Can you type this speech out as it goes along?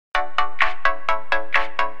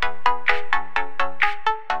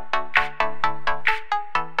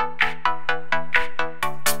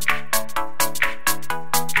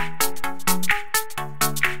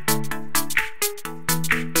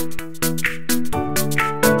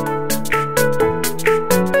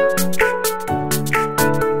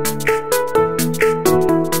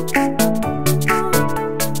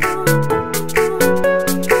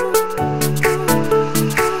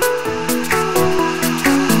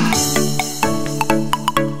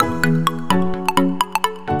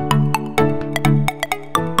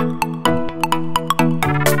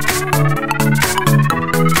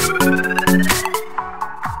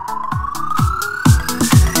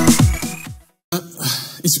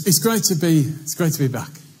It's great to be back.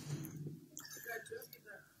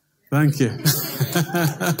 Thank you.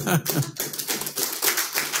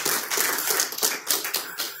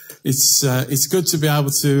 It's good to be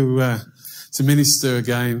able to minister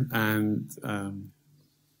again and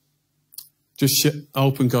just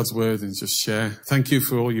open God's word and just share. Thank you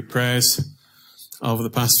for all your prayers over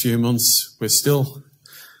the past few months. We're still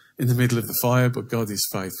in the middle of the fire, but God is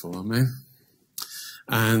faithful. Amen.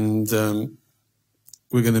 And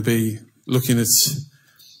we're going to be looking at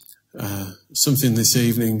something this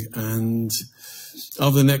evening. And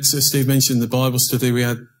over the next, as Steve mentioned, the Bible study, we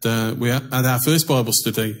had our first Bible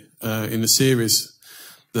study in the series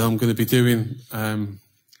that I'm going to be doing on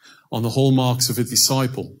the hallmarks of a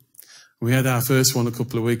disciple. We had our first one a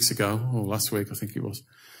couple of weeks ago, or last week, I think it was.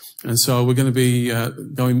 And so we're going to be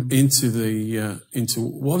going into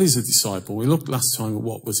what is a disciple. We looked last time at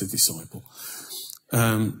what was a disciple.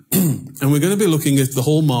 And we're going to be looking at the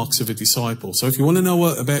hallmarks of a disciple. So if you want to know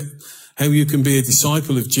about how you can be a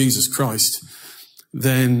disciple of Jesus Christ,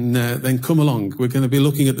 then come along. We're going to be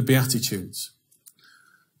looking at the Beatitudes,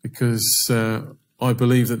 because I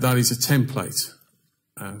believe that is a template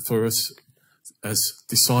for us as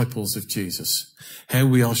disciples of Jesus, how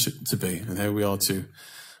we are to be and how we are to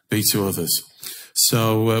be to others.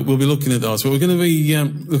 So we'll be looking at those. But we're going to be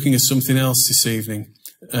looking at something else this evening.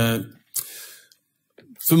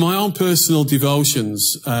 For my own personal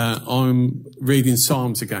devotions, I'm reading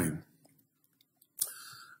Psalms again.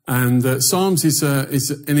 And Psalms is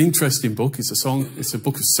an interesting book. It's a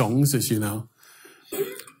book of songs, as you know.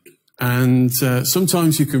 And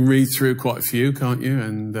sometimes you can read through quite a few, can't you?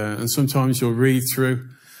 And sometimes you'll read through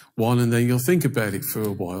one and then you'll think about it for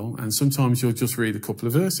a while. And sometimes you'll just read a couple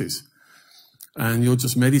of verses and you'll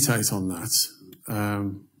just meditate on that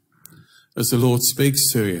as the Lord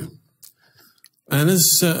speaks to you. And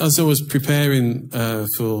as I was preparing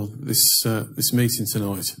for this meeting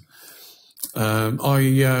tonight,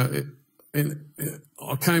 I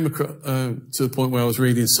came across, to the point where I was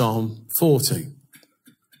reading Psalm 40.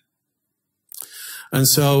 And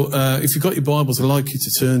so, if you've got your Bibles, I'd like you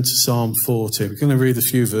to turn to Psalm 40. We're going to read a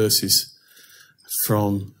few verses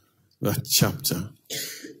from that chapter.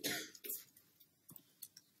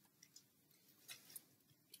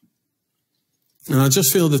 And I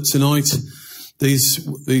just feel that tonight,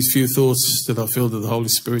 these few thoughts that I feel that the Holy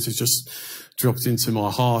Spirit has just dropped into my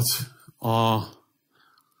heart are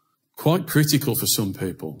quite critical for some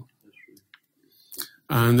people,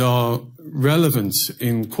 and are relevant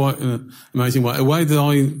in quite an amazing way, a way that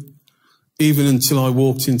I, even until I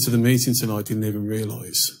walked into the meeting tonight, didn't even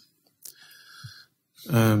realise.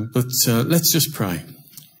 But let's just pray.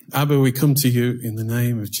 Abba, we come to you in the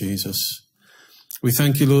name of Jesus. We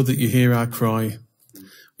thank you, Lord, that you hear our cry.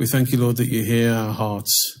 We thank you, Lord, that you hear our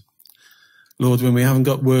hearts. Lord, when we haven't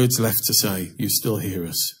got words left to say, you still hear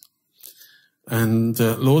us. And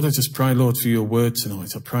Lord, I just pray, Lord, for your word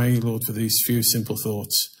tonight. I pray, Lord, for these few simple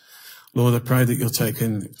thoughts. Lord, I pray that you'll take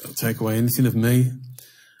away anything of me.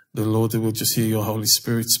 The Lord, that we'll just hear your Holy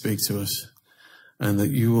Spirit speak to us, and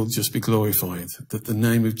that you will just be glorified, that the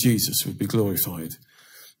name of Jesus will be glorified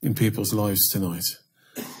in people's lives tonight.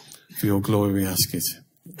 For your glory we ask it,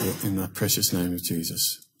 in the precious name of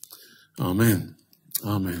Jesus. Amen.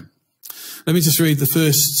 Amen. Let me just read the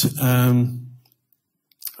first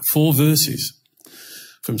 4 verses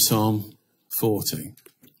from Psalm 40.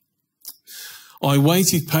 I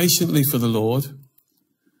waited patiently for the Lord,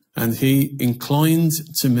 and he inclined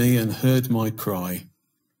to me and heard my cry.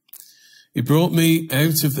 He brought me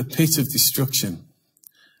out of the pit of destruction,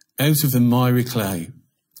 out of the miry clay,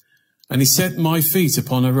 and he set my feet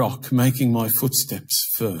upon a rock, making my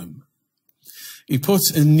footsteps firm. He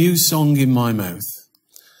put a new song in my mouth,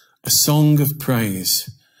 a song of praise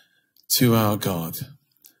to our God.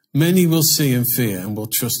 Many will see and fear and will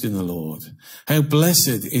trust in the Lord. How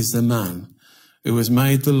blessed is the man who has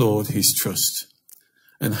made the Lord his trust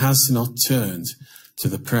and has not turned to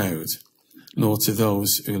the proud, nor to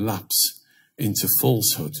those who lapse into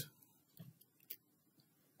falsehood.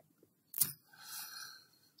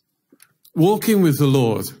 Walking with the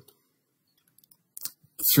Lord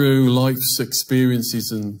through life's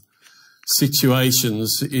experiences and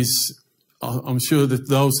situations is, I'm sure that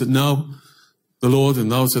those that know the Lord and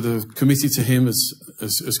those that are committed to him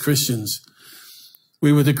as Christians,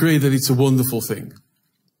 we would agree that it's a wonderful thing.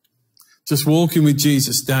 Just walking with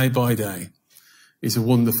Jesus day by day is a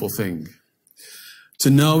wonderful thing. To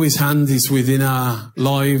know his hand is within our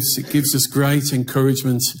lives, it gives us great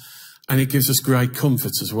encouragement and it gives us great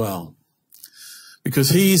comfort as well.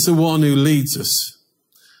 Because he is the one who leads us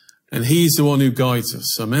and he is the one who guides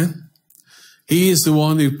us. Amen. He is the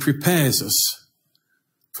one who prepares us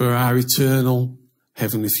for our eternal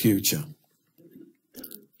heavenly future.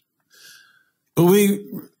 But we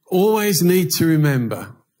always need to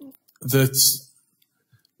remember that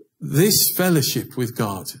this fellowship with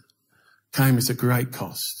God came at a great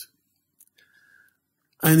cost.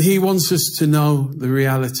 And he wants us to know the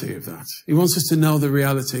reality of that. He wants us to know the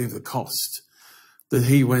reality of the cost that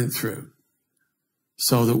he went through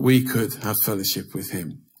so that we could have fellowship with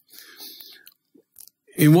him.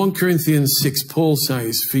 In 1 Corinthians 6, Paul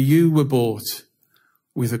says, "For you were bought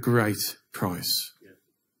with a great price."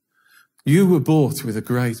 You were bought with a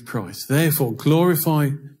great price. Therefore, glorify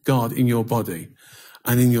God in your body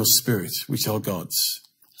and in your spirit, which are God's.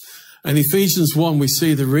 In Ephesians 1, we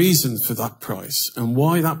see the reason for that price and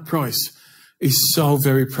why that price is so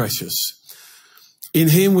very precious. In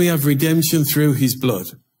him we have redemption through his blood,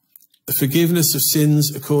 the forgiveness of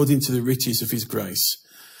sins according to the riches of his grace,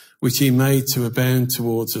 which he made to abound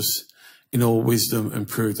towards us in all wisdom and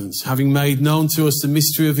prudence, having made known to us the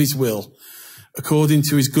mystery of his will, according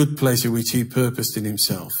to his good pleasure which he purposed in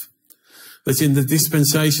himself, that in the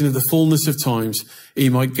dispensation of the fullness of times he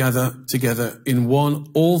might gather together in one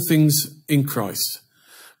all things in Christ,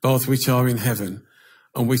 both which are in heaven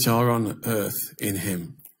and which are on earth in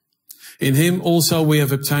him. In him also we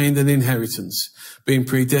have obtained an inheritance, being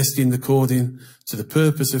predestined according to the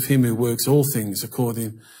purpose of him who works all things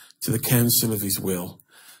according to the counsel of his will,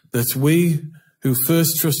 that we who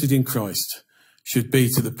first trusted in Christ should be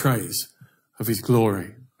to the praise of his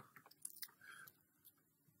glory.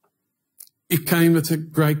 It came at a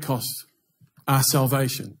great cost. Our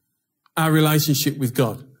salvation, our relationship with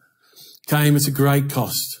God came at a great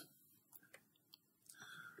cost.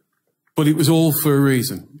 But it was all for a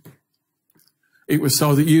reason. It was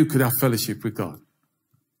so that you could have fellowship with God.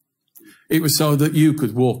 It was so that you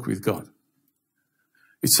could walk with God.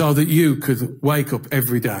 It's so that you could wake up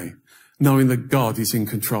every day knowing that God is in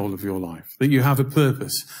control of your life, that you have a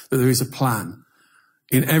purpose, that there is a plan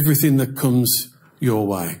in everything that comes your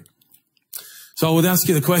way. So I would ask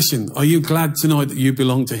you the question, are you glad tonight that you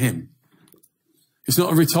belong to him? It's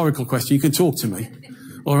not a rhetorical question. You can talk to me.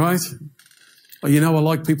 All right? Well, you know, I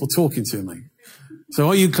like people talking to me. So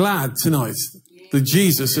are you glad tonight that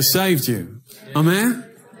Jesus has saved you? Amen?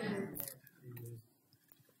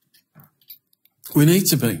 We need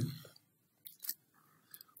to be.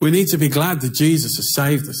 We need to be glad that Jesus has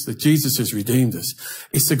saved us, that Jesus has redeemed us.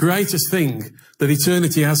 It's the greatest thing that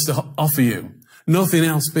eternity has to offer you. Nothing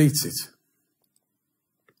else beats it.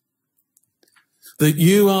 That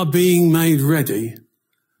you are being made ready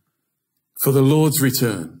for the Lord's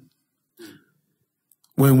return,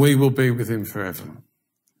 when we will be with him forever.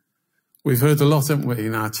 We've heard a lot, haven't we,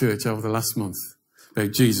 in our church over the last month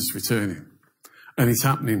about Jesus returning. And it's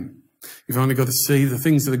happening. You've only got to see the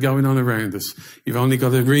things that are going on around us. You've only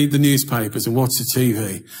got to read the newspapers and watch the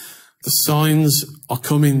TV. The signs are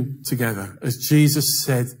coming together, as Jesus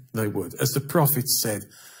said they would, as the prophets said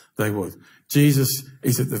they would. Jesus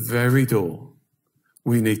is at the very door.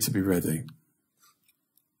 We need to be ready.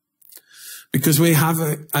 Because we have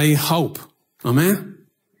a hope. Amen?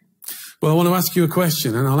 Well, I want to ask you a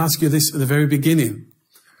question, and I'll ask you this at the very beginning.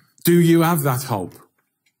 Do you have that hope?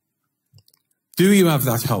 Do you have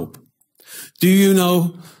that hope? Do you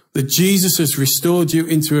know that Jesus has restored you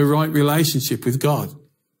into a right relationship with God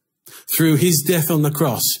through his death on the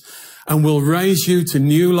cross, and will raise you to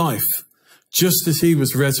new life just as he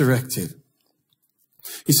was resurrected?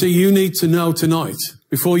 You see, you need to know tonight,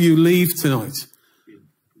 before you leave tonight,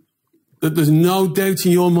 that there's no doubt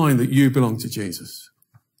in your mind that you belong to Jesus.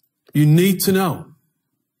 You need to know.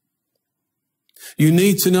 You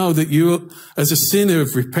need to know that you, as a sinner,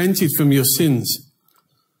 have repented from your sins.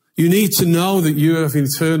 You need to know that you have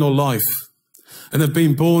eternal life and have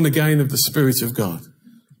been born again of the Spirit of God.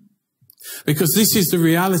 Because this is the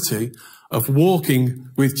reality of walking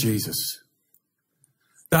with Jesus.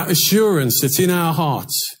 That assurance that's in our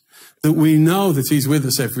hearts, that we know that he's with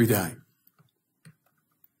us every day.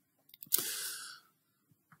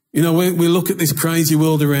 You know, we look at this crazy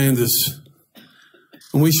world around us,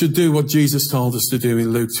 and we should do what Jesus told us to do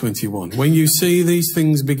in Luke 21. When you see these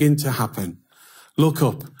things begin to happen, look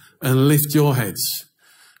up and lift your heads,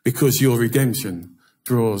 because your redemption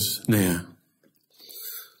draws near.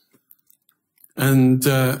 And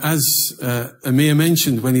as Amir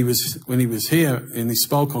mentioned when he was here and he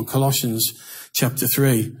spoke on Colossians chapter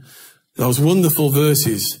 3, those wonderful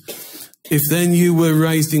verses. If then you were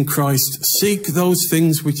raised in Christ, seek those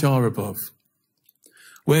things which are above,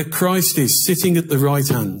 where Christ is sitting at the right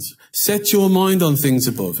hand. Set your mind on things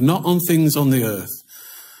above, not on things on the earth.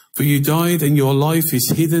 For you died and your life is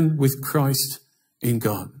hidden with Christ in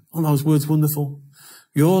God. Aren't those words wonderful?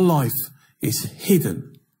 Your life is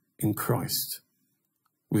hidden in Christ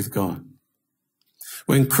with God.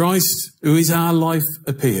 When Christ, who is our life,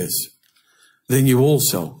 appears, then you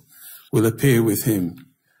also will appear with him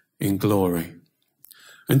in glory.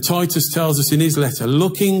 And Titus tells us in his letter,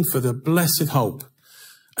 looking for the blessed hope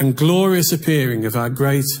and glorious appearing of our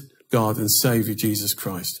great God and Saviour Jesus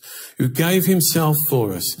Christ, who gave himself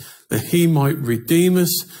for us, that he might redeem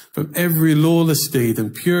us from every lawless deed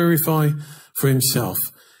and purify for himself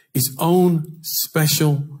his own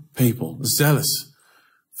special people, zealous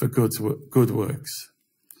for good works.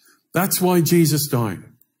 That's why Jesus died,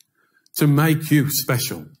 to make you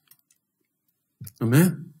special.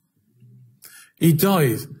 Amen? He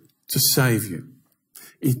died to save you.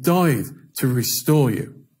 He died to restore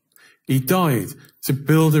you. He died to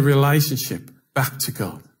build a relationship back to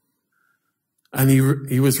God. And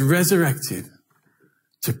he was resurrected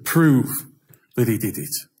to prove that he did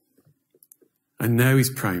it. And now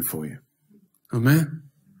he's praying for you. Amen?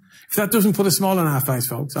 If that doesn't put a smile on our face,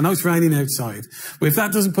 folks, I know it's raining outside, but if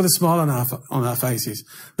that doesn't put a smile on our faces,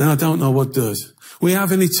 then I don't know what does. We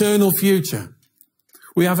have an eternal future.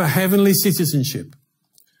 We have a heavenly citizenship.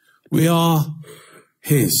 We are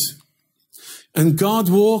his. And God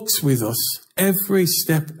walks with us every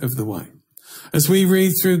step of the way. As we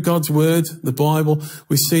read through God's word, the Bible,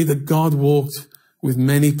 we see that God walked with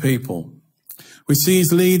many people. We see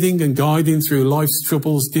his leading and guiding through life's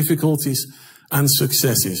troubles, difficulties, and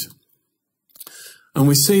successes. And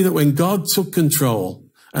we see that when God took control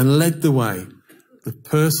and led the way, the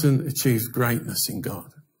person achieved greatness in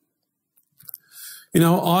God. You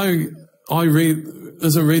know,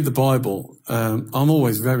 as I read the Bible, I'm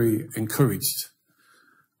always very encouraged,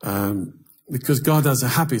 because God has a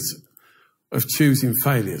habit of choosing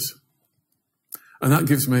failures. And that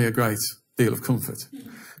gives me a great deal of comfort,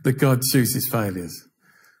 that God chooses failures,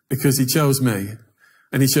 because he chose me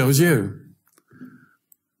and he chose you.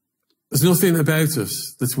 There's nothing about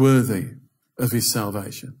us that's worthy of his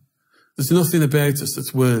salvation. There's nothing about us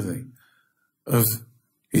that's worthy of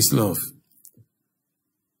his love.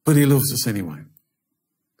 But he loves us anyway.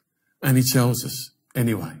 And he chose us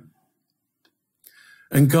anyway.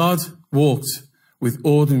 And God walked with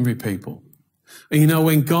ordinary people. And you know,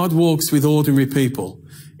 when God walks with ordinary people,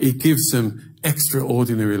 he gives them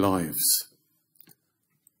extraordinary lives.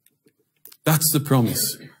 That's the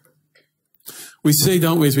promise. We see,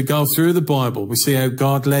 don't we, as we go through the Bible, we see how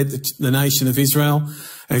God led the nation of Israel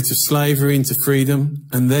out of slavery into freedom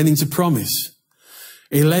and then into promise.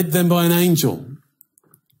 He led them by an angel.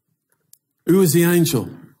 Who was the angel?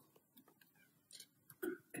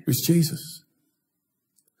 It was Jesus.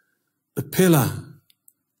 The pillar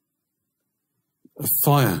of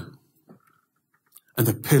fire and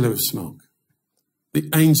a pillar of smoke. The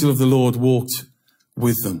angel of the Lord walked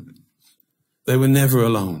with them. They were never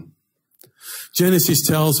alone. Genesis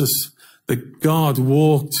tells us that God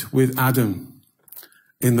walked with Adam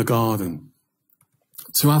in the garden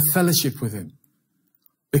to have fellowship with him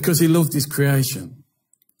because he loved his creation.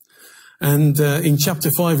 And in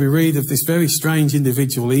chapter 5, we read of this very strange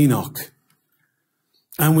individual, Enoch.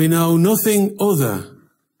 And we know nothing other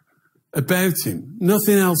about him,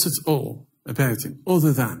 nothing else at all about him,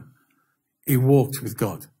 other than he walked with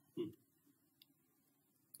God.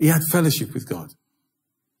 He had fellowship with God.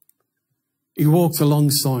 He walked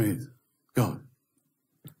alongside God.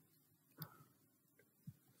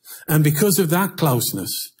 And because of that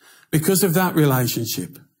closeness, because of that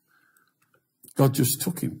relationship, God just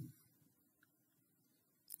took him.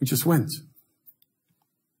 He just went.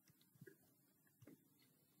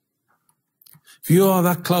 If you are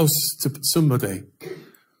that close to somebody,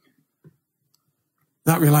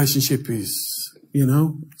 that relationship is, you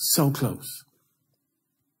know, so close.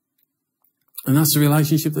 And that's the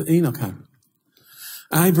relationship that Enoch had.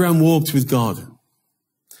 Abraham walked with God,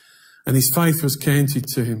 and his faith was counted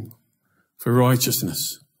to him for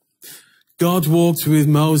righteousness. God walked with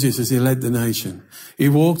Moses as he led the nation. He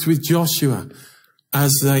walked with Joshua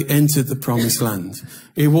as they entered the promised land.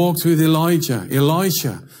 He walked with Elijah,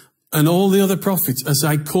 Elisha, and all the other prophets as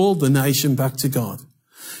they called the nation back to God.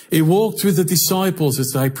 He walked with the disciples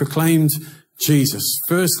as they proclaimed Jesus,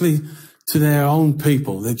 firstly to their own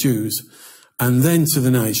people, the Jews, and then to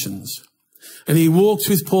the nations. And he walked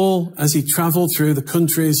with Paul as he travelled through the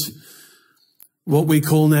countries, what we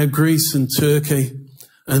call now Greece and Turkey,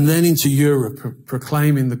 and then into Europe,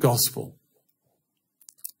 proclaiming the gospel.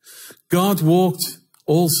 God walked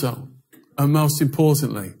also, and most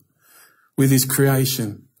importantly, with his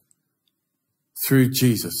creation through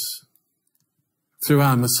Jesus, through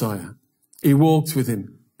our Messiah. He walked with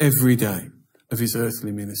him every day of his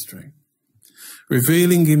earthly ministry,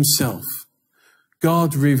 revealing himself,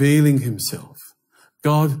 God revealing himself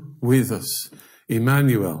God with us.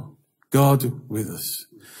 Emmanuel, God with us.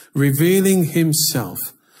 Revealing himself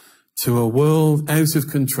to a world out of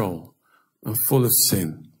control and full of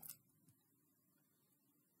sin.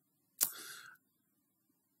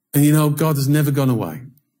 And you know, God has never gone away.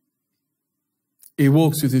 He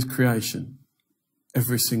walks with his creation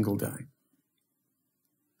every single day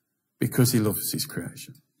because he loves his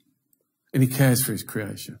creation and he cares for his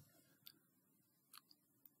creation.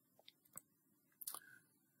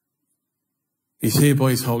 He's here by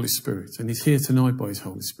his Holy Spirit, and he's here tonight by his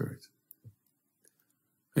Holy Spirit.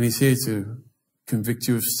 And he's here to convict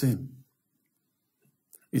you of sin.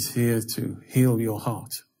 He's here to heal your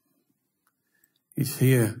heart. He's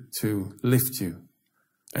here to lift you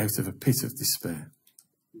out of a pit of despair.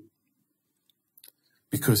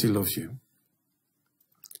 Because he loves you.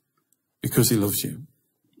 Because he loves you.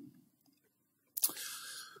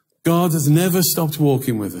 God has never stopped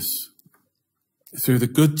walking with us through the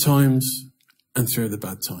good times and through the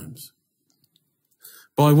bad times.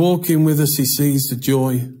 By walking with us, he sees the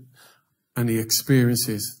joy and he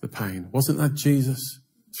experiences the pain. Wasn't that Jesus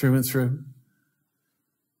through and through?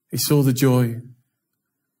 He saw the joy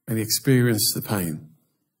and he experienced the pain.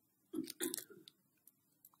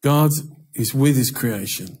 God is with his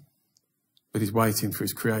creation, but he's waiting for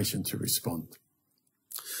his creation to respond.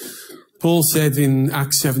 Paul said in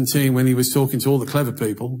Acts 17, when he was talking to all the clever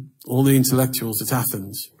people, all the intellectuals at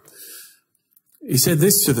Athens, he said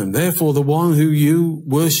this to them: therefore, the one who you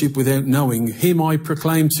worship without knowing, him I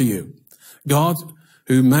proclaim to you. God,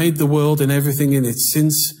 who made the world and everything in it,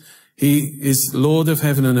 since he is Lord of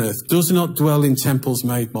heaven and earth, does not dwell in temples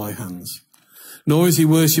made by hands, nor is he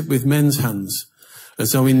worshipped with men's hands,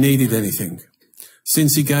 as though he needed anything.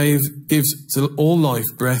 Since he gives to all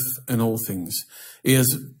life, breath, and all things, he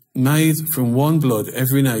has made from one blood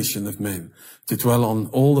every nation of men to dwell on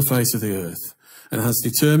all the face of the earth, and has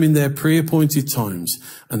determined their pre-appointed times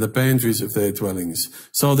and the boundaries of their dwellings,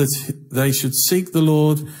 so that they should seek the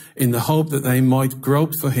Lord in the hope that they might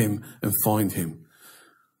grope for him and find him,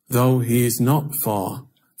 though he is not far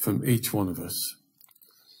from each one of us.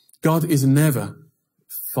 God is never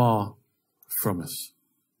far from us.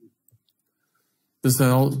 There's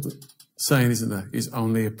that old saying, isn't there? He's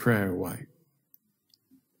only a prayer away.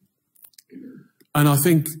 And I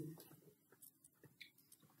think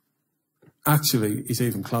actually he's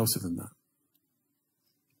even closer than that.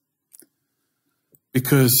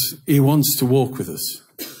 Because he wants to walk with us.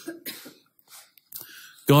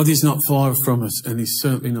 God is not far from us, and he's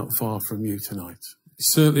certainly not far from you tonight. He's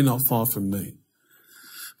certainly not far from me.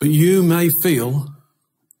 But you may feel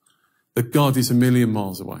that God is a million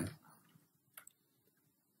miles away.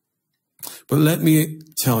 But let me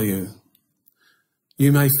tell you,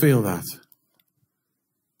 you may feel that,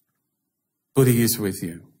 but he is with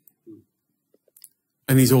you.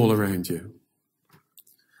 And he's all around you.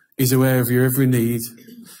 He's aware of your every need.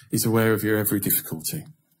 He's aware of your every difficulty.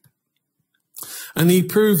 And he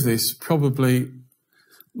proved this probably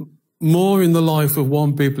more in the life of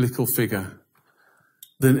one biblical figure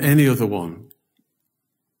than any other one.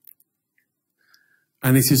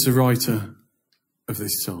 And it is the writer of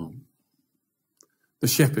this psalm, the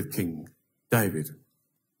shepherd king, David.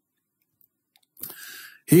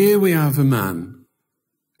 Here we have a man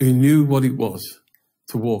who knew what it was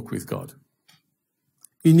to walk with God.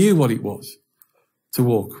 He knew what it was to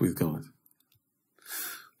walk with God.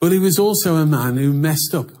 But he was also a man who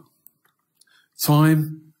messed up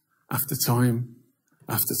time after time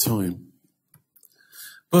after time.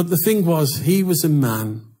 But the thing was, he was a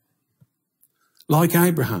man like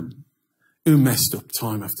Abraham who messed up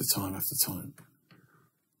time after time after time.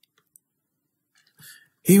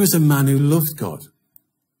 He was a man who loved God.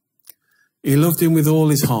 He loved him with all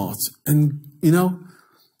his heart. And you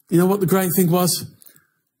know what the great thing was?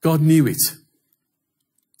 God knew it.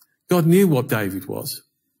 God knew what David was.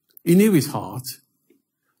 He knew his heart,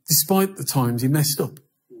 despite the times he messed up.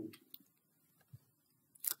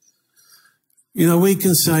 You know, we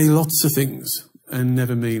can say lots of things and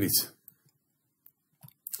never mean it.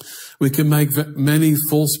 We can make many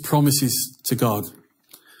false promises to God,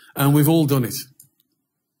 and we've all done it.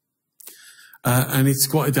 And it's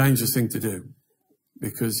quite a dangerous thing to do,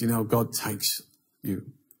 because, you know, God takes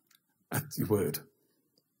you at your word.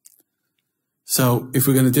 So if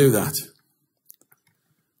we're going to do that,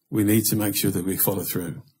 we need to make sure that we follow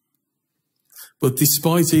through. But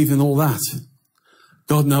despite even all that,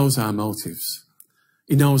 God knows our motives.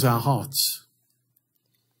 He knows our hearts.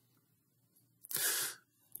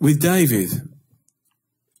 With David,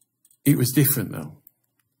 it was different though,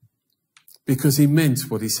 because he meant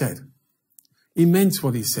what he said. He meant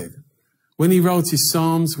what he said When he wrote his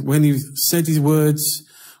psalms, when he said his words,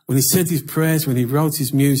 when he said his prayers, when he wrote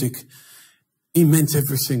his music, he meant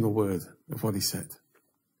every single word of what he said.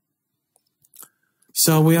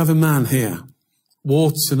 So we have a man here,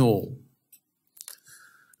 warts and all.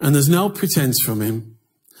 And there's no pretense from him.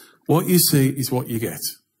 What you see is what you get.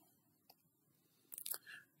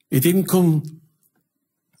 He didn't come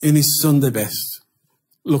in his Sunday best,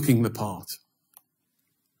 looking the part.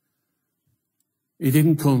 He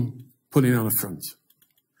didn't come putting on a front.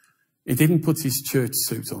 He didn't put his church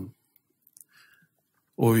suit on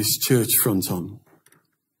or his church front on.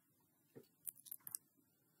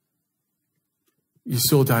 You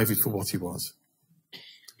saw David for what he was.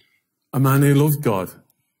 A man who loved God,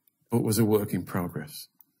 but was a work in progress.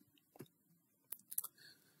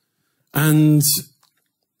 And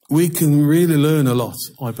we can really learn a lot,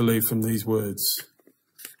 I believe, from these words.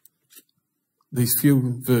 These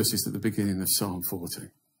few verses at the beginning of Psalm 40.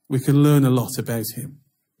 We can learn a lot about him.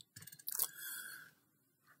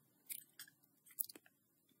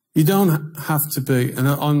 You don't have to be,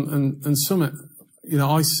 and some, you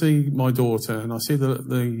know, I see my daughter and I see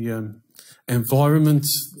the environment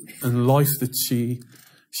and life that she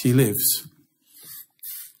lives.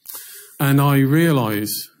 And I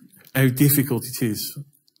realise how difficult it is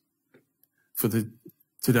for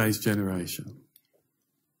today's generation.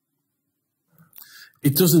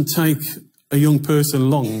 It doesn't take a young person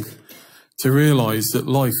long to realise that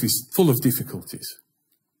life is full of difficulties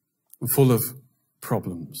and full of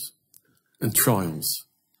problems and trials.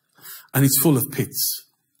 And it's full of pits.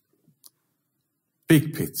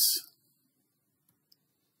 Big pits.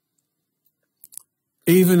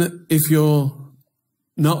 Even if you're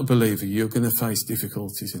not a believer, you're going to face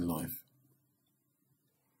difficulties in life.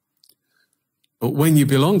 But when you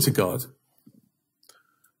belong to God,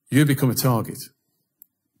 you become a target.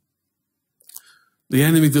 The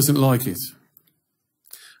enemy doesn't like it.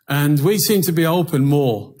 And we seem to be open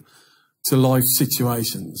more to life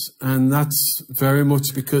situations. And that's very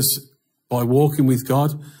much because by walking with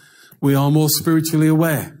God, we are more spiritually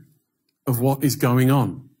aware of what is going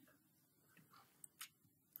on.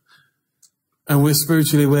 And we're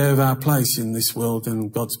spiritually aware of our place in this world and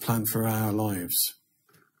God's plan for our lives.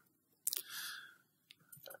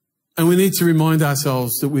 And we need to remind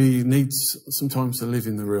ourselves that we need sometimes to live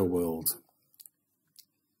in the real world.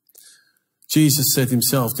 Jesus said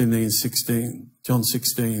himself, didn't he, in John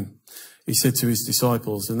 16, he said to his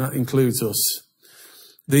disciples, and that includes us,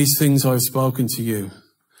 "These things I have spoken to you,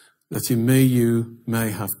 that in me you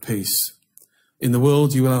may have peace. In the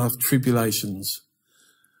world you will have tribulations,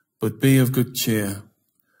 but be of good cheer.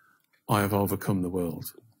 I have overcome the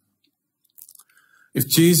world." If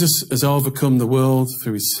Jesus has overcome the world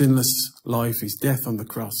through his sinless life, his death on the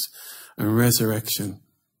cross and resurrection,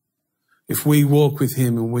 if we walk with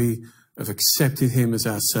him and we have accepted him as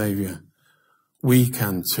our Saviour, we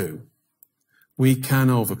can too. We can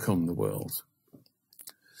overcome the world.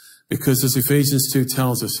 Because as Ephesians 2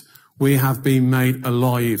 tells us, we have been made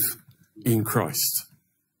alive in Christ.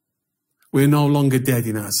 We're no longer dead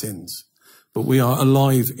in our sins, but we are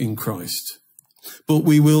alive in Christ. But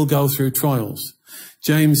we will go through trials.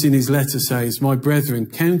 James in his letter says, "My brethren,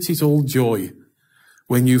 count it all joy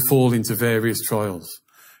when you fall into various trials."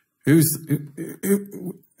 Who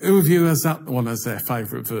of you has that one as their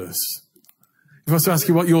favourite verse? If I was to ask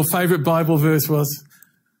you what your favourite Bible verse was,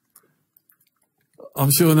 I'm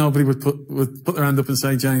sure nobody would put their hand up and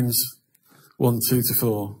say James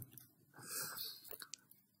 1:2-4.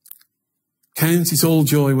 Count it all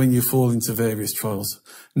joy when you fall into various trials,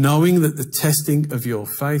 knowing that the testing of your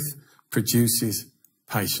faith produces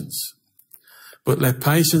patience. But let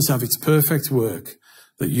patience have its perfect work,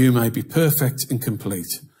 that you may be perfect and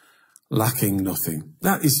complete, lacking nothing.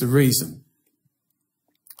 That is the reason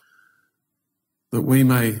that we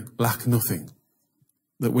may lack nothing,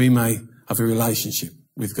 that we may have a relationship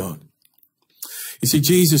with God. You see,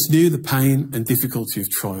 Jesus knew the pain and difficulty of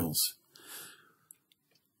trials.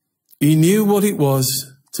 He knew what it was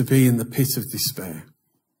to be in the pit of despair.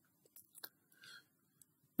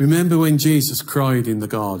 Remember when Jesus cried in the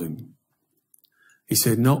garden? He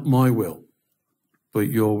said, "Not my will, but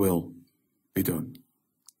your will be done."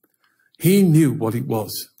 He knew what it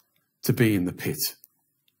was to be in the pit.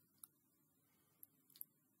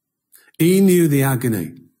 He knew the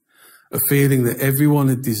agony of feeling that everyone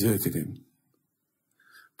had deserted him.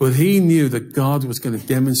 But he knew that God was going to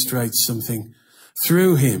demonstrate something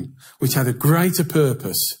through him which had a greater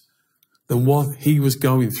purpose than what he was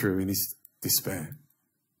going through in his despair.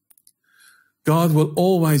 God will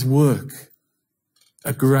always work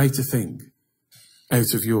a greater thing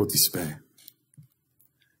out of your despair.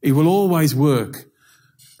 He will always work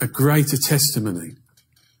a greater testimony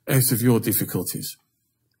out of your difficulties.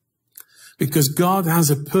 Because God has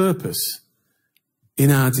a purpose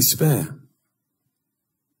in our despair.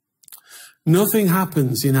 Nothing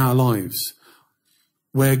happens in our lives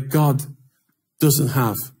where God doesn't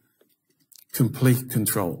have complete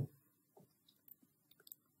control.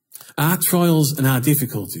 Our trials and our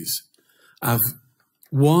difficulties have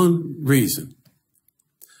one reason: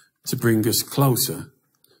 to bring us closer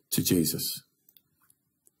to Jesus.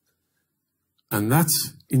 And that,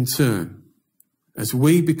 in turn, as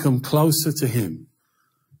we become closer to him,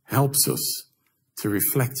 helps us to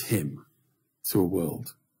reflect him to a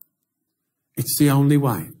world. It's the only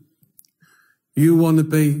way. You want to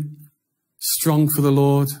be strong for the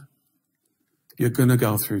Lord, you're going to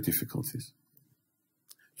go through difficulties.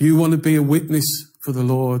 You want to be a witness for the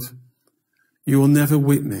Lord, you will never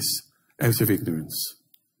witness out of ignorance,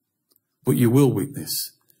 but you will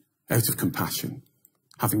witness out of compassion,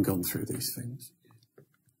 having gone through these things.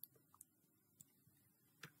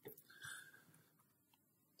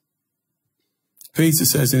 Peter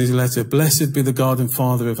says in his letter, "Blessed be the God and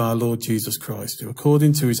Father of our Lord Jesus Christ, who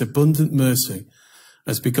according to his abundant mercy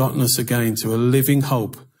has begotten us again to a living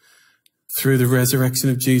hope through the resurrection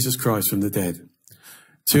of Jesus Christ from the dead,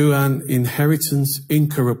 to an inheritance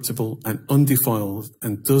incorruptible and undefiled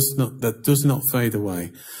and that does not fade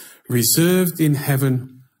away, reserved in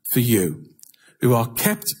heaven for you, who are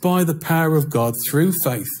kept by the power of God through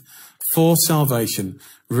faith for salvation,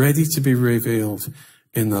 ready to be revealed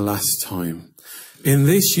in the last time. In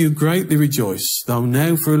this you greatly rejoice, though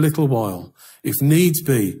now for a little while, if needs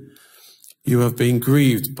be, you have been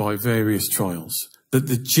grieved by various trials, that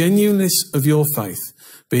the genuineness of your faith,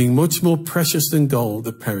 being much more precious than gold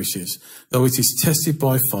that perishes, though it is tested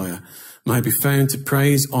by fire, may be found to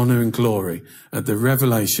praise, honour and glory at the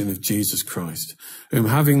revelation of Jesus Christ, whom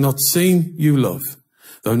having not seen you love,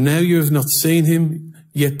 though now you have not seen him,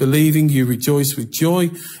 yet believing you rejoice with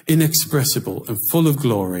joy inexpressible and full of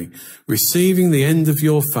glory, receiving the end of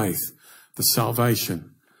your faith, the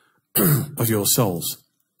salvation of your souls."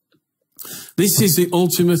 This is the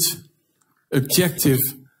ultimate objective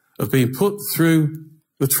of being put through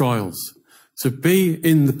the trials, to be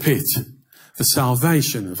in the pit, the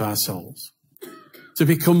salvation of our souls, to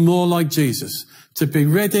become more like Jesus, to be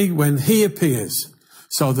ready when he appears,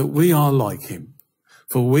 so that we are like him,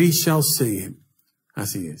 for we shall see him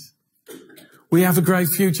as he is. We have a great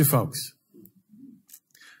future, folks.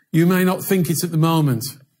 You may not think it at the moment.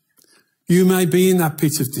 You may be in that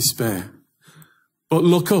pit of despair. But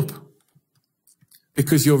look up,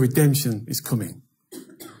 because your redemption is coming.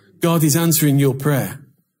 God is answering your prayer.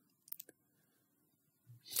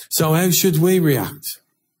 So how should we react?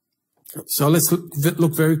 So let's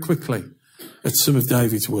look very quickly at some of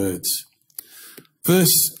David's words.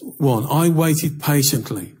 Verse 1, "I waited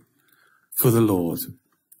patiently for the Lord."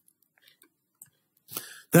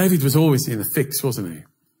 David was always in a fix, wasn't he?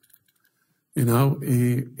 You know,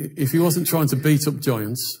 if he wasn't trying to beat up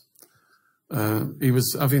giants, he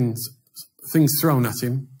was having things thrown at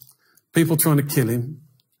him, people trying to kill him,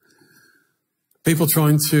 people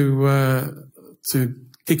trying to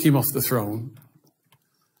kick him off the throne,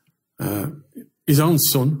 his own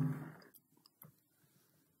son.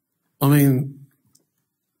 I mean,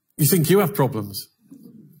 you think you have problems?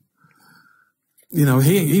 You know,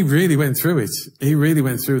 he really went through it. He really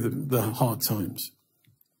went through the hard times.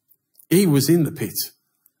 He was in the pit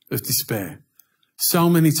of despair so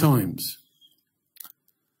many times.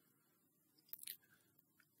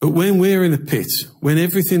 But when we're in a pit, when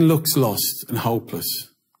everything looks lost and hopeless,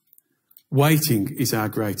 waiting is our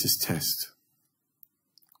greatest test.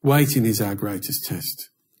 Waiting is our greatest test.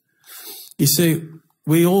 You see,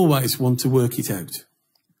 we always want to work it out.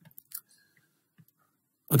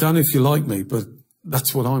 I don't know if you like me, but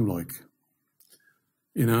that's what I'm like.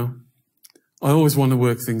 You know, I always want to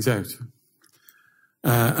work things out.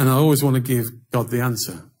 And I always want to give God the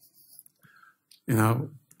answer. You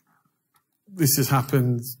know, this has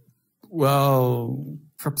happened. Well,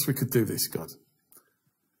 perhaps we could do this, God.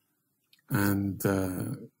 And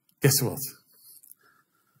guess what?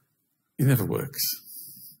 It never works.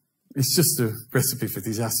 It's just a recipe for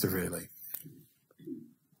disaster, really.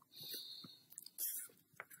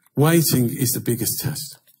 Waiting is the biggest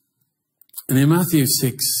test. And in Matthew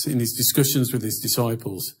 6, in his discussions with his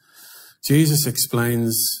disciples, Jesus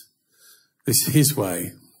explains this his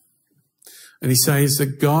way. And he says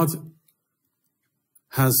that God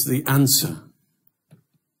has the answer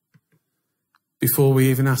before we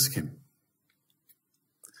even ask him.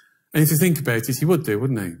 And if you think about it, he would do,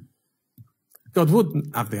 wouldn't he? God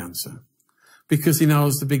wouldn't have the answer because he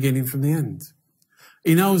knows the beginning from the end.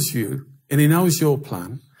 He knows you and he knows your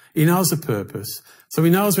plan He knows the purpose. So he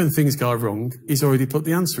knows when things go wrong, he's already put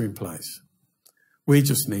the answer in place. We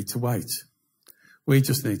just need to wait. We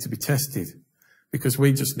just need to be tested, because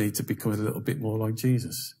we just need to become a little bit more like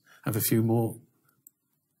Jesus, have a few more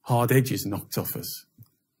hard edges knocked off us.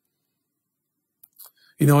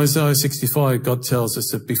 In Isaiah 65, God tells us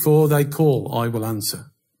that before they call, I will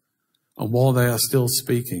answer. And while they are still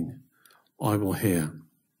speaking, I will hear.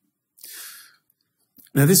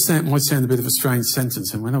 Now, this might sound a bit of a strange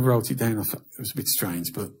sentence, and when I wrote it down, I thought it was a bit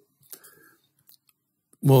strange, but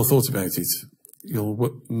the more I thought about it,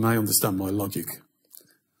 you may understand my logic.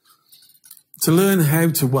 To learn how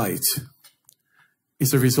to wait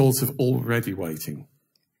is the result of already waiting.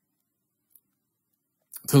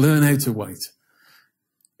 To learn how to wait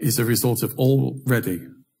is the result of already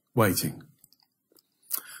waiting.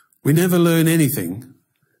 We never learn anything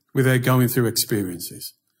without going through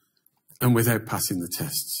experiences and without passing the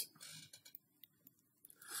tests.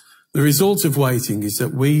 The result of waiting is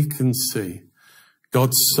that we can see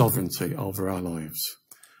God's sovereignty over our lives,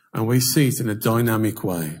 and we see it in a dynamic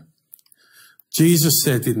way. Jesus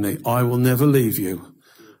said, didn't he, I will never leave you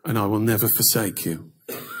and I will never forsake you.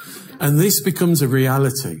 And this becomes a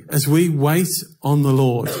reality. As we wait on the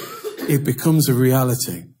Lord, it becomes a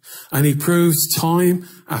reality. And he proves time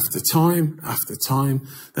after time after time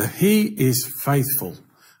that he is faithful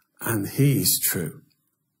and he is true.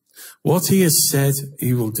 What he has said,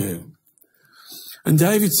 he will do. And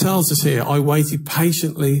David tells us here, I waited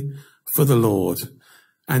patiently for the Lord,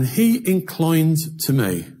 and he inclined to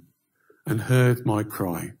me and heard my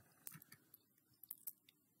cry.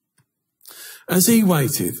 As he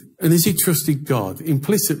waited and as he trusted God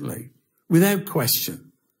implicitly, without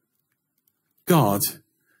question, God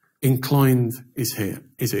inclined his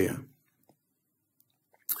ear.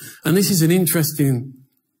 And this is an interesting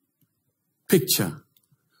picture,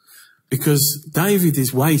 because David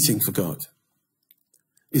is waiting for God.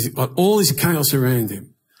 He's got all this chaos around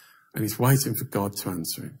him, and he's waiting for God to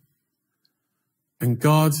answer him. And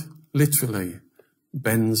God literally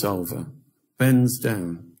bends over, bends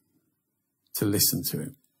down to listen to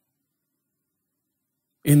him.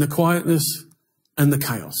 In the quietness and the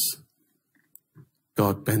chaos,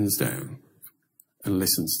 God bends down and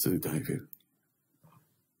listens to David.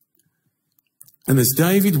 And as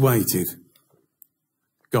David waited,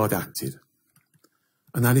 God acted.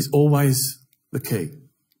 And that is always the key.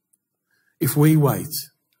 If we wait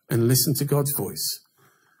and listen to God's voice,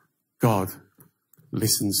 God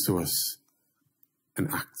listens to us and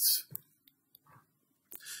acts.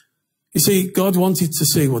 You see, God wanted to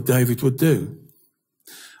see what David would do.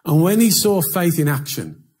 And when he saw faith in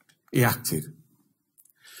action, he acted.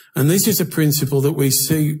 And this is a principle that we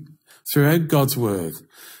see throughout God's word,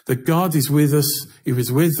 that God is with us. He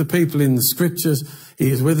was with the people in the scriptures. He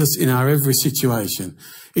is with us in our every situation.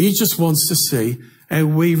 He just wants to see how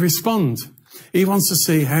we respond. He wants to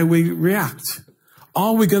see how we react.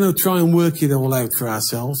 Are we going to try and work it all out for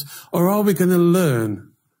ourselves, or are we going to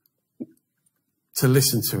learn to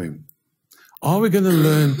listen to him? Are we going to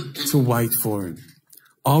learn to wait for him?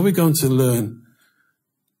 Are we going to learn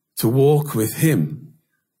to walk with him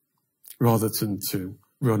rather than to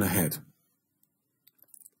run ahead?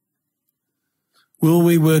 Will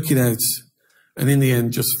we work it out and in the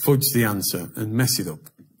end just fudge the answer and mess it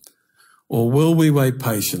up? Or will we wait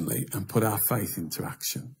patiently and put our faith into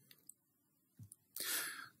action?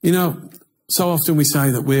 You know, so often we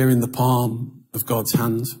say that we're in the palm of God's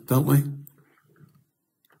hand, don't we?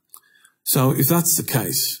 So if that's the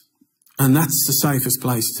case, and that's the safest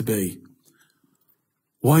place to be,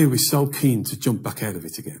 why are we so keen to jump back out of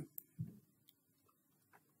it again?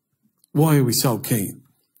 Why are we so keen?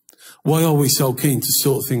 Why are we so keen to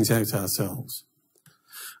sort things out ourselves?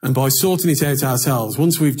 And by sorting it out ourselves,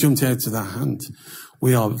 once we've jumped out to that hand,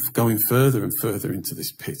 we are going further and further into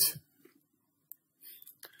this pit.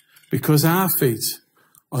 Because our feet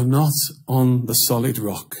are not on the solid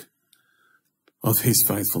rock of his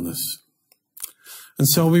faithfulness. And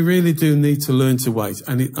so we really do need to learn to wait.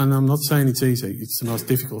 And I'm not saying it's easy. It's the most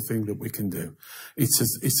difficult thing that we can do. It's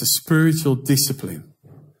a spiritual discipline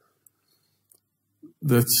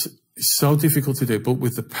that is so difficult to do. But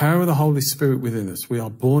with the power of the Holy Spirit within us, we are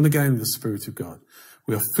born again with the Spirit of God.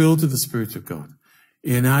 We are filled with the Spirit of God.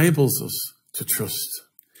 He enables us to trust.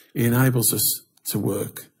 He enables us to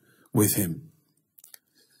work with him.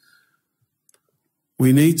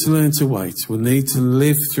 We need to learn to wait. We need to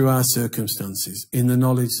live through our circumstances in the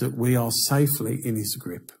knowledge that we are safely in his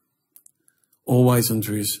grip, always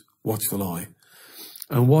under his watchful eye.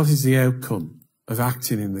 And what is the outcome of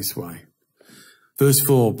acting in this way? Verse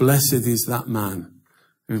 4, blessed is that man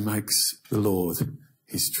who makes the Lord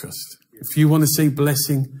his trust. If you want to see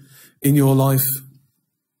blessing in your life,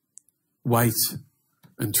 wait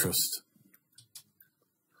and trust.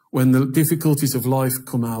 When the difficulties of life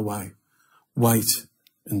come our way, wait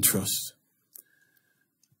and trust.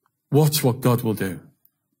 Watch what God will do.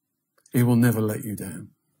 He will never let you down.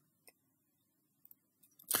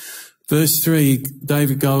 Verse 3,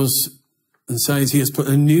 David goes and says, he has put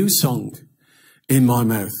a new song in my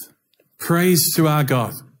mouth. Praise to our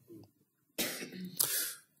God.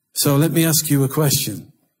 So let me ask you a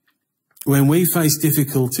question. When we face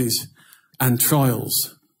difficulties and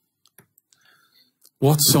trials,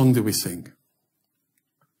 what song do we sing?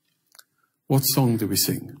 What song do we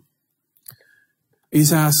sing?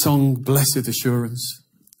 Is our song Blessed Assurance?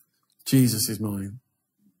 Jesus is mine.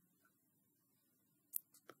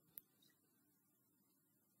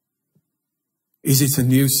 Is it a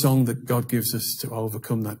new song that God gives us to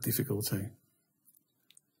overcome that difficulty?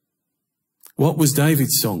 What was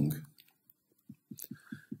David's song?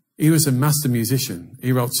 He was a master musician.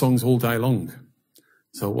 He wrote songs all day long.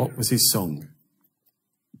 So what was his song?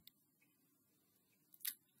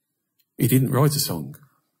 He didn't write a song.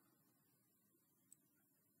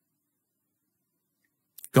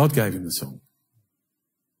 God gave him the song.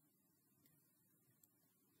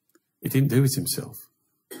 He didn't do it himself.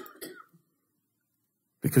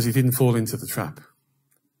 Because he didn't fall into the trap.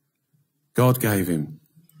 God gave him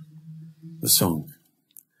the song.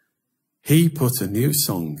 He put a new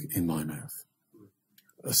song in my mouth.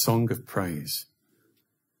 A song of praise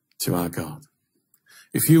to our God.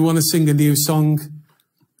 If you want to sing a new song,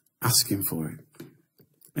 ask him for it.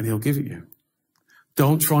 And he'll give it you.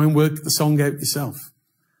 Don't try and work the song out yourself.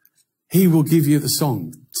 He will give you the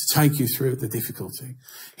song to take you through the difficulty.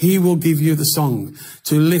 He will give you the song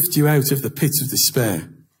to lift you out of the pit of despair.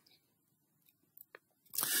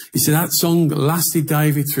 He said that song lasted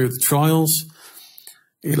David through the trials.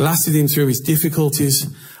 It lasted him through his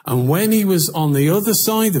difficulties. And when he was on the other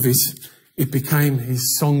side of it, it became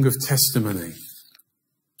his song of testimony.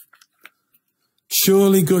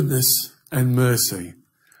 Surely goodness and mercy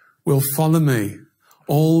will follow me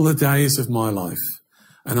all the days of my life,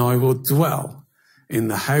 and I will dwell in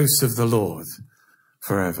the house of the Lord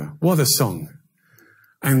forever. What a song.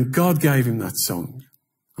 And God gave him that song.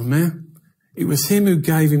 Amen. It was him who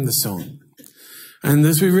gave him the song. And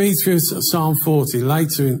as we read through Psalm 40,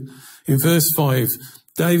 later in verse 5,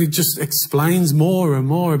 David just explains more and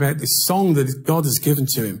more about this song that God has given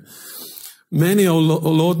to him. Many, O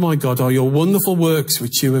Lord my God, are your wonderful works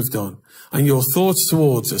which you have done, and your thoughts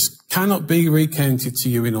towards us cannot be recounted to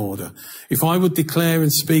you in order. If I would declare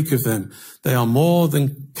and speak of them, they are more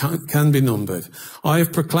than can be numbered. I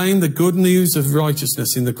have proclaimed the good news of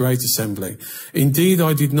righteousness in the great assembly. Indeed,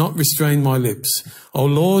 I did not restrain my lips. O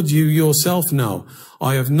Lord, you yourself know.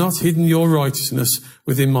 I have not hidden your righteousness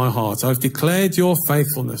within my heart. I have declared your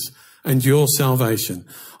faithfulness and your salvation.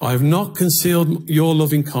 I have not concealed your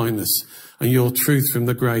loving kindness and your truth from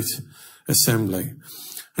the great assembly.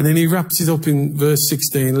 And then he wraps it up in verse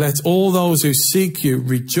 16. Let all those who seek you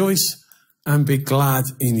rejoice and be glad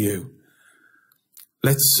in you.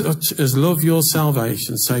 Let such as love your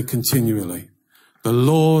salvation say continually, the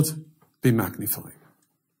Lord be magnified.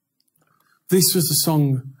 This was the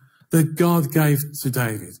song that God gave to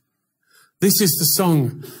David. This is the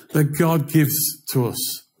song that God gives to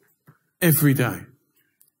us every day.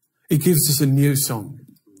 He gives us a new song.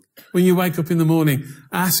 When you wake up in the morning,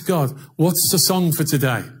 ask God, what's the song for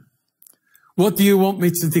today? What do you want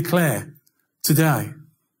me to declare today?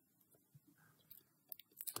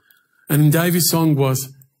 And David's song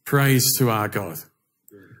was Praise to Our God.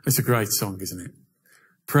 It's a great song, isn't it?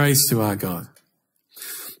 Praise to our God.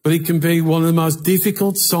 But it can be one of the most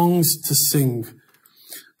difficult songs to sing.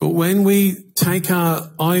 But when we take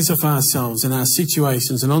our eyes off ourselves and our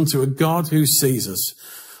situations and onto a God who sees us,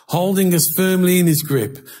 holding us firmly in his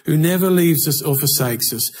grip, who never leaves us or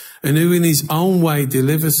forsakes us, and who in his own way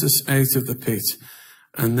delivers us out of the pit.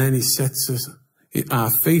 And then he sets us,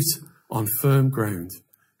 our feet on firm ground,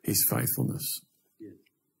 his faithfulness.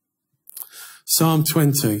 Psalm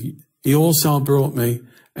 20, he also brought me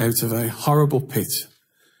out of a horrible pit,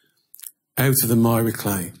 out of the miry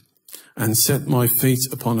clay, and set my feet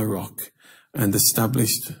upon a rock, and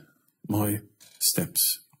established my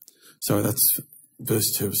steps. So that's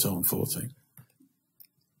verse 2 of Psalm 40.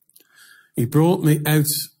 He brought me out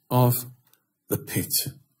of the pit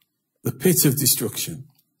of destruction.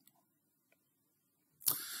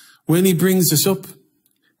 When he brings us up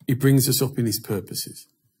in his purposes.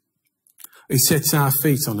 He sets our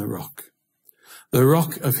feet on a rock, the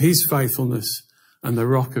rock of his faithfulness and the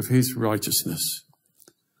rock of his righteousness.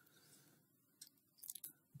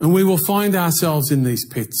 And we will find ourselves in these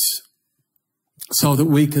pits so that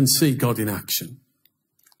we can see God in action.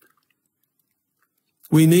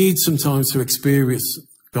 We need sometimes to experience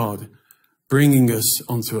God bringing us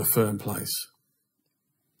onto a firm place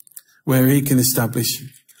where he can establish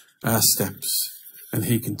our steps and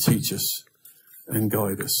he can teach us and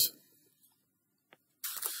guide us.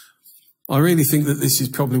 I really think that this is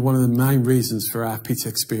probably one of the main reasons for our pit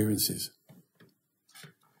experiences.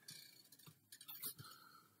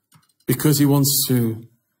 Because he wants to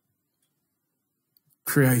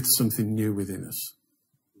create something new within us.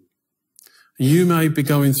 You may be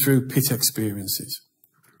going through pit experiences.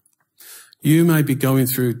 You may be going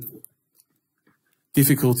through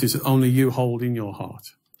difficulties that only you hold in your heart.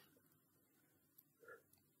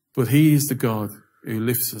 But he is the God who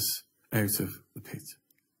lifts us out of the pit.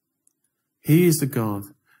 He is the God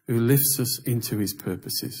who lifts us into his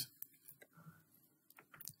purposes.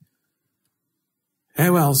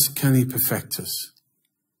 How else can he perfect us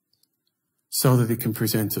so that he can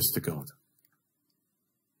present us to God?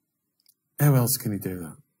 How else can he do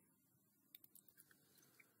that?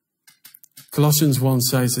 Colossians 1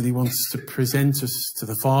 says that he wants to present us to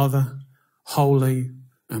the Father, holy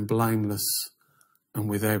and blameless and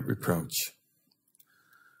without reproach.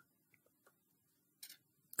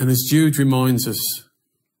 And as Jude reminds us,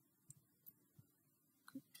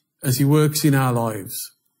 as he works in our lives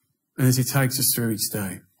and as he takes us through each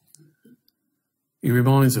day, he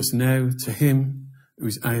reminds us now to him who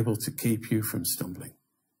is able to keep you from stumbling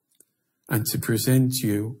and to present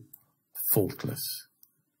you faultless.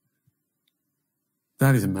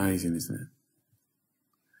 That is amazing, isn't it?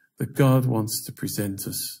 That God wants to present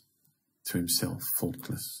us to himself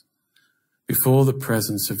faultless before the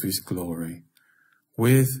presence of his glory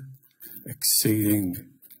with exceeding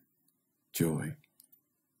joy.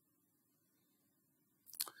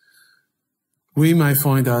 We may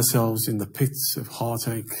find ourselves in the pits of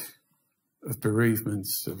heartache, of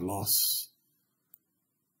bereavements, of loss,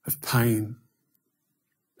 of pain,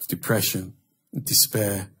 of depression, and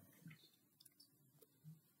despair.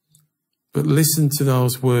 But listen to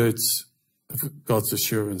those words of God's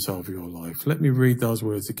assurance over your life. Let me read those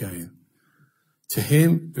words again. To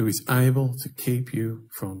him who is able to keep you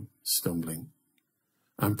from stumbling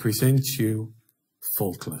and present you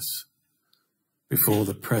faultless before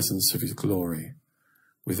the presence of his glory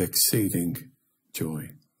with exceeding joy.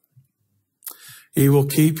 He will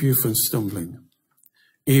keep you from stumbling.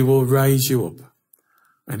 He will raise you up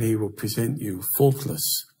and he will present you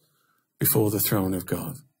faultless before the throne of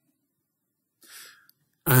God.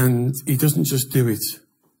 And he doesn't just do it,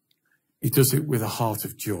 he does it with a heart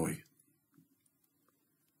of joy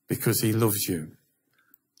because he loves you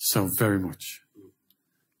so very much.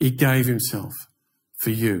 He gave himself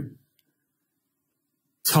for you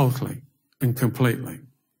totally and completely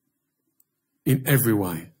in every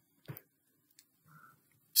way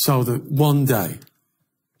so that one day,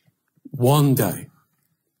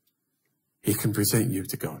 he can present you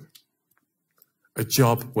to God. A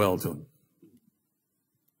job well done.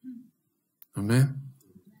 Amen.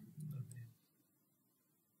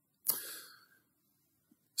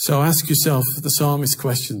 So ask yourself the psalmist's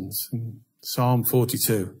questions in Psalm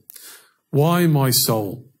 42. Why, my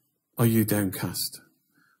soul, are you downcast?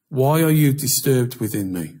 Why are you disturbed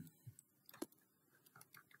within me?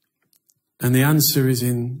 And the answer is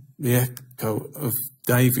in the echo of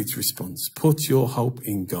David's response. Put your hope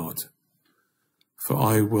in God, for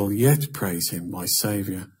I will yet praise him, my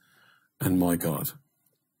Saviour and my God.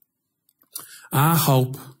 Our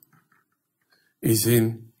hope is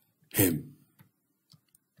in him.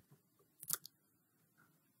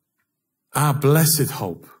 Our blessed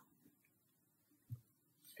hope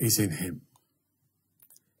is in him.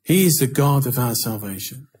 He is the God of our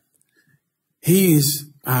salvation. He is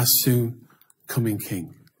our soon coming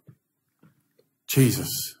King,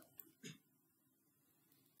 Jesus.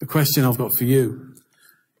 The question I've got for you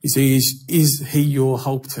is he your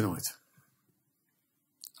hope tonight?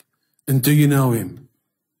 And do you know him?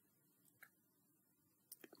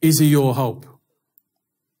 Is he your hope?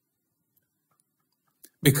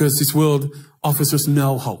 Because this world offers us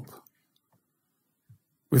no hope.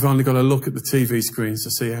 We've only got to look at the TV screens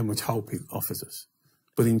to see how much hope it offers us.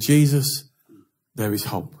 But in Jesus, there is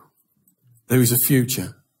hope. There is a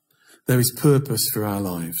future. There is purpose for our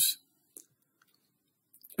lives.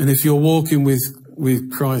 And if you're walking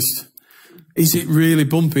with Christ, is it really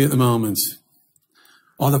bumpy at the moment?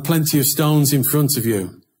 Are there plenty of stones in front of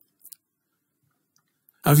you?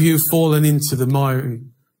 Have you fallen into the miry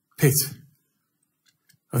pit?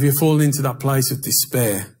 Have you fallen into that place of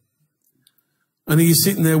despair? And are you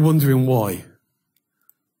sitting there wondering why?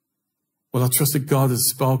 Well, I trust that God has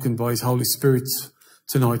spoken by his Holy Spirit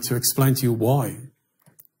tonight to explain to you why.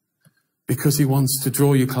 Because he wants to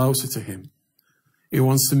draw you closer to him. He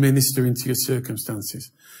wants to minister into your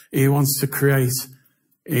circumstances. He wants to create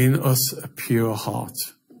in us a pure heart.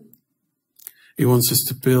 He wants us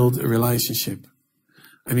to build a relationship.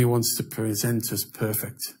 And he wants to present us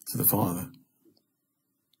perfect to the Father.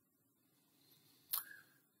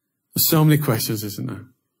 There's so many questions, isn't there?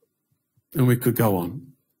 And we could go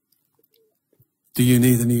on. Do you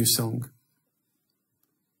need a new song?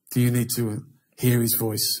 Do you need to hear his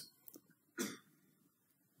voice?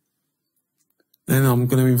 Then I'm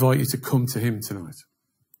going to invite you to come to him tonight.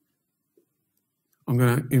 I'm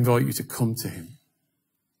going to invite you to come to him.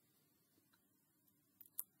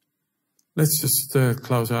 Let's just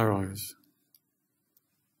close our eyes.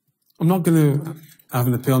 I'm not going to have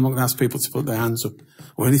an appeal. I'm not going to ask people to put their hands up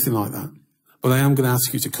or anything like that. But I am going to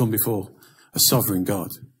ask you to come before a sovereign God.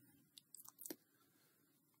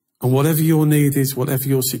 And whatever your need is, whatever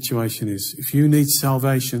your situation is, if you need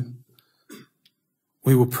salvation,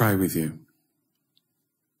 we will pray with you.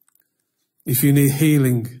 If you need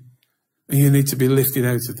healing and you need to be lifted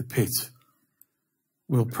out of the pit,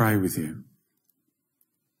 we'll pray with you.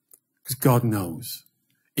 Because God knows.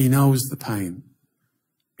 He knows the pain.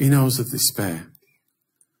 He knows the despair.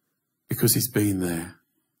 Because he's been there.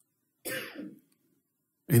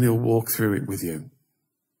 And he'll walk through it with you.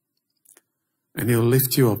 And he'll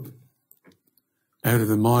lift you up out of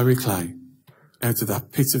the miry clay, out of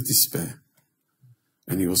that pit of despair.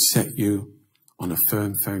 And he will set you on a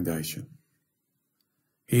firm foundation.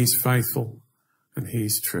 He's faithful and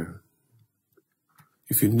he's true.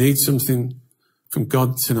 If you need something from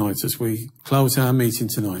God tonight, as we close our meeting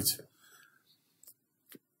tonight,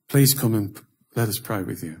 please come and let us pray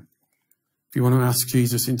with you. If you want to ask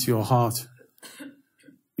Jesus into your heart,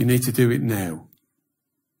 you need to do it now.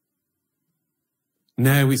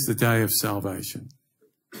 Now is the day of salvation.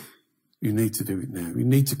 You need to do it now. You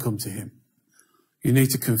need to come to him. You need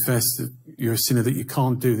to confess that you're a sinner, that you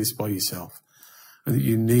can't do this by yourself, and that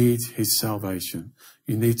you need his salvation.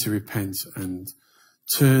 You need to repent and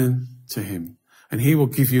turn to him. And he will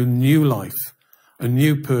give you a new life, a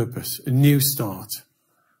new purpose, a new start.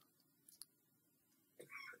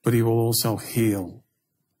 But he will also heal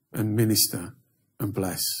and minister and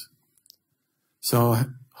bless. So,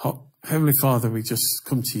 Heavenly Father, we just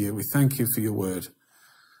come to you. We thank you for your word.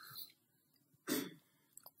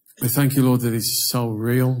 We thank you, Lord, that it's so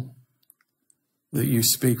real, that you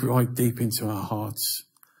speak right deep into our hearts.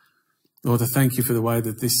 Lord, I thank you for the way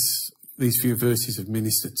that these few verses have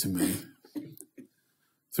ministered to me,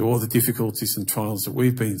 through all the difficulties and trials that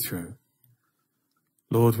we've been through.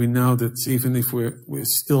 Lord, we know that even if we're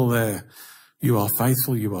still there, you are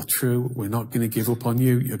faithful, you are true. We're not going to give up on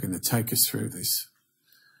you. You're going to take us through this,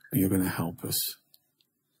 and you're going to help us.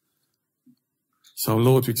 So,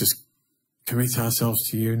 Lord, we just commit ourselves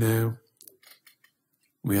to you now.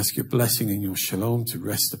 We ask your blessing and your shalom to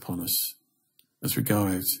rest upon us as we go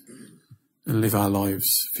out and live our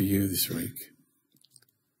lives for you this week.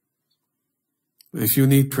 But if you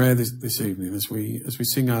need prayer this evening, as we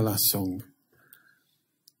sing our last song,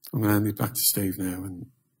 I'm going to hand it back to Steve now, and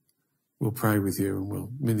we'll pray with you and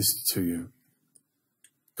we'll minister to you.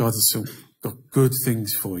 God has got good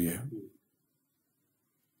things for you.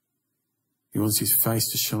 He wants his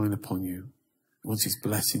face to shine upon you. He wants his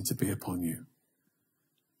blessing to be upon you.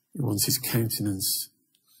 He wants his countenance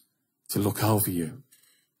to look over you.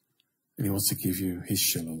 And he wants to give you his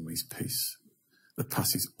shalom, his peace, that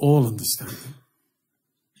passes all understanding.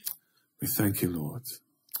 We thank you, Lord.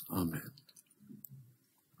 Amen.